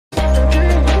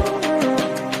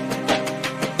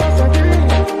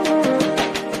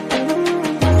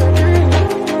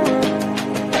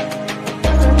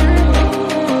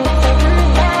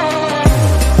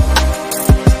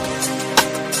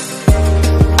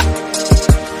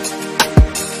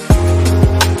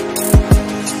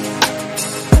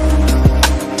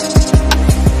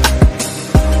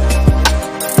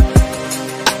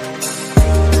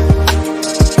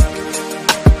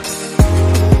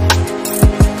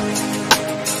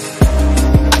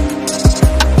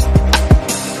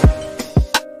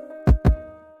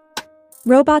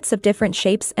Robots of different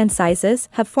shapes and sizes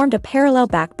have formed a parallel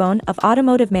backbone of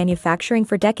automotive manufacturing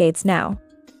for decades now.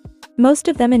 Most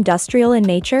of them industrial in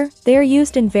nature, they are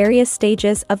used in various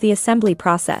stages of the assembly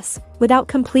process, without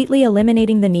completely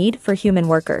eliminating the need for human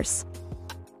workers.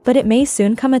 But it may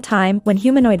soon come a time when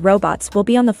humanoid robots will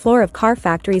be on the floor of car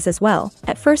factories as well,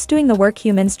 at first doing the work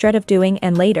humans dread of doing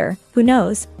and later, who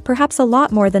knows, perhaps a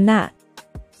lot more than that.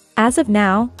 As of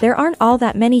now, there aren't all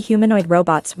that many humanoid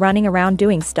robots running around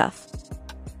doing stuff.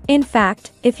 In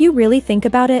fact, if you really think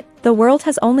about it, the world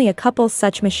has only a couple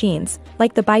such machines,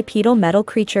 like the bipedal metal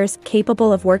creatures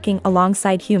capable of working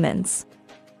alongside humans.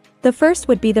 The first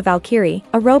would be the Valkyrie,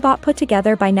 a robot put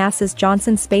together by NASA's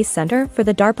Johnson Space Center for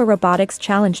the DARPA Robotics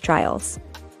Challenge trials.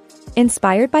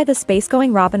 Inspired by the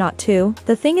space-going Robonaut 2,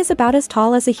 the thing is about as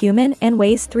tall as a human and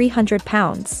weighs 300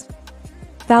 pounds.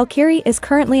 Valkyrie is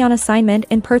currently on assignment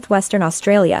in Perth, Western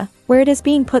Australia, where it is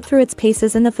being put through its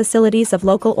paces in the facilities of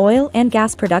local oil and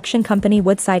gas production company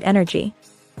Woodside Energy.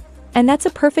 And that's a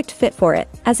perfect fit for it,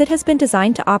 as it has been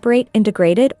designed to operate in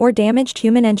degraded or damaged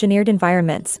human-engineered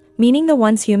environments, meaning the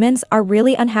ones humans are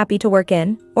really unhappy to work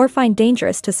in, or find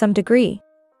dangerous to some degree.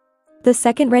 The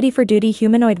second ready-for-duty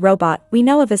humanoid robot we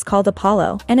know of is called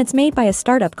Apollo, and it's made by a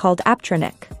startup called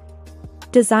Aptronic.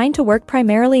 Designed to work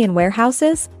primarily in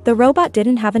warehouses, the robot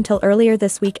didn't have until earlier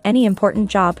this week any important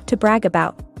job to brag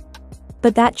about.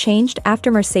 But that changed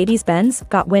after Mercedes-Benz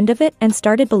got wind of it and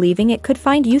started believing it could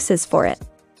find uses for it.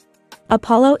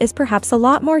 Apollo is perhaps a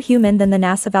lot more human than the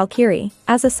NASA Valkyrie,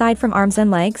 as aside from arms and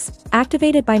legs,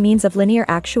 activated by means of linear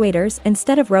actuators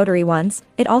instead of rotary ones,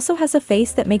 it also has a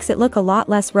face that makes it look a lot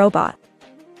less robot.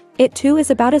 It too is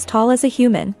about as tall as a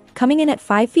human, coming in at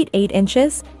 5 feet 8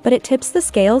 inches, but it tips the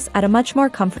scales at a much more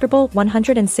comfortable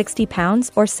 160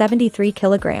 pounds or 73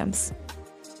 kilograms.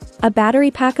 A battery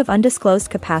pack of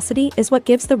undisclosed capacity is what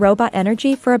gives the robot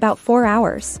energy for about 4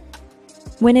 hours.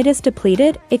 When it is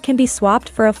depleted, it can be swapped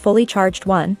for a fully charged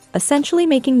one, essentially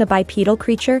making the bipedal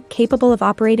creature capable of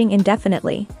operating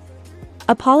indefinitely.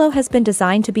 Apollo has been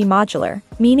designed to be modular,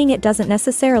 meaning it doesn't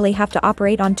necessarily have to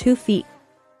operate on 2 feet.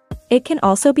 It can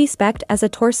also be spec'd as a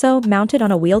torso mounted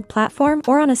on a wheeled platform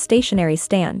or on a stationary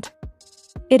stand.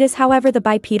 It is however the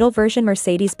bipedal version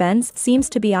Mercedes-Benz seems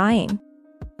to be eyeing.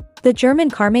 The German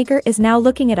carmaker is now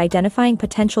looking at identifying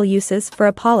potential uses for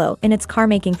Apollo in its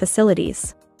car-making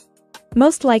facilities.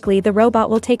 Most likely the robot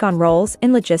will take on roles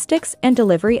in logistics and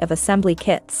delivery of assembly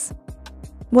kits.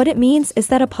 What it means is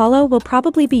that Apollo will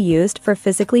probably be used for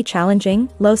physically challenging,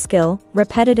 low-skill,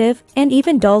 repetitive, and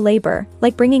even dull labor,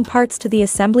 like bringing parts to the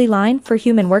assembly line for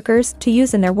human workers to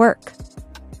use in their work.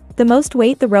 The most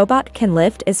weight the robot can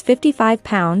lift is 55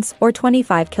 pounds or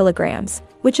 25 kilograms,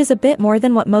 which is a bit more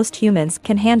than what most humans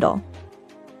can handle.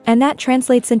 And that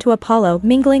translates into Apollo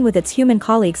mingling with its human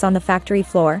colleagues on the factory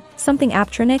floor, something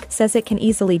Aptronic says it can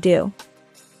easily do.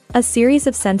 A series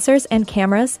of sensors and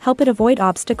cameras help it avoid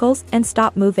obstacles and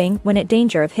stop moving when in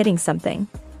danger of hitting something.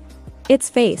 Its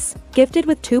face, gifted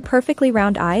with 2 perfectly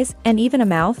round eyes and even a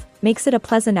mouth, makes it a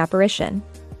pleasant apparition.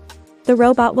 The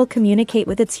robot will communicate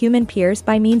with its human peers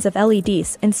by means of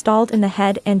LEDs installed in the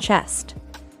head and chest.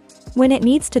 When it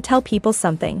needs to tell people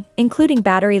something, including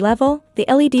battery level, the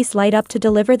LEDs light up to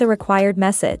deliver the required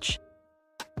message.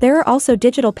 There are also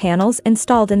digital panels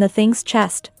installed in the thing's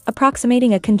chest,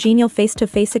 approximating a congenial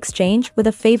face-to-face exchange with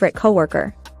a favorite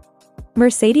coworker.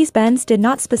 Mercedes-Benz did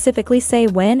not specifically say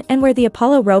when and where the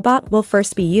Apollo robot will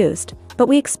first be used, but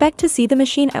we expect to see the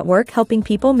machine at work helping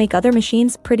people make other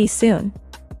machines pretty soon.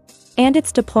 And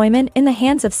its deployment in the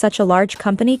hands of such a large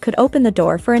company could open the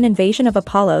door for an invasion of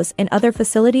Apollos in other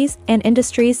facilities and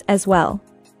industries as well.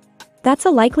 That's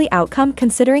a likely outcome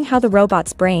considering how the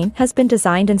robot's brain has been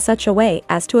designed in such a way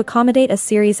as to accommodate a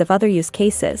series of other use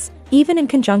cases, even in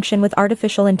conjunction with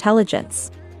artificial intelligence.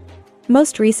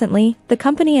 Most recently, the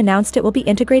company announced it will be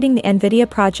integrating the NVIDIA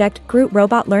Project Groot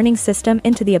robot learning system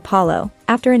into the Apollo,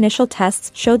 after initial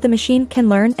tests showed the machine can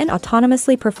learn and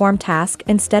autonomously perform tasks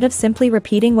instead of simply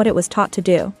repeating what it was taught to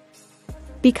do.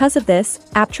 Because of this,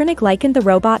 Aptronic likened the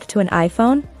robot to an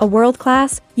iPhone, a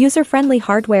world-class, user-friendly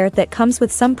hardware that comes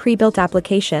with some pre-built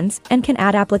applications and can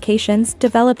add applications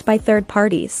developed by third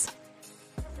parties.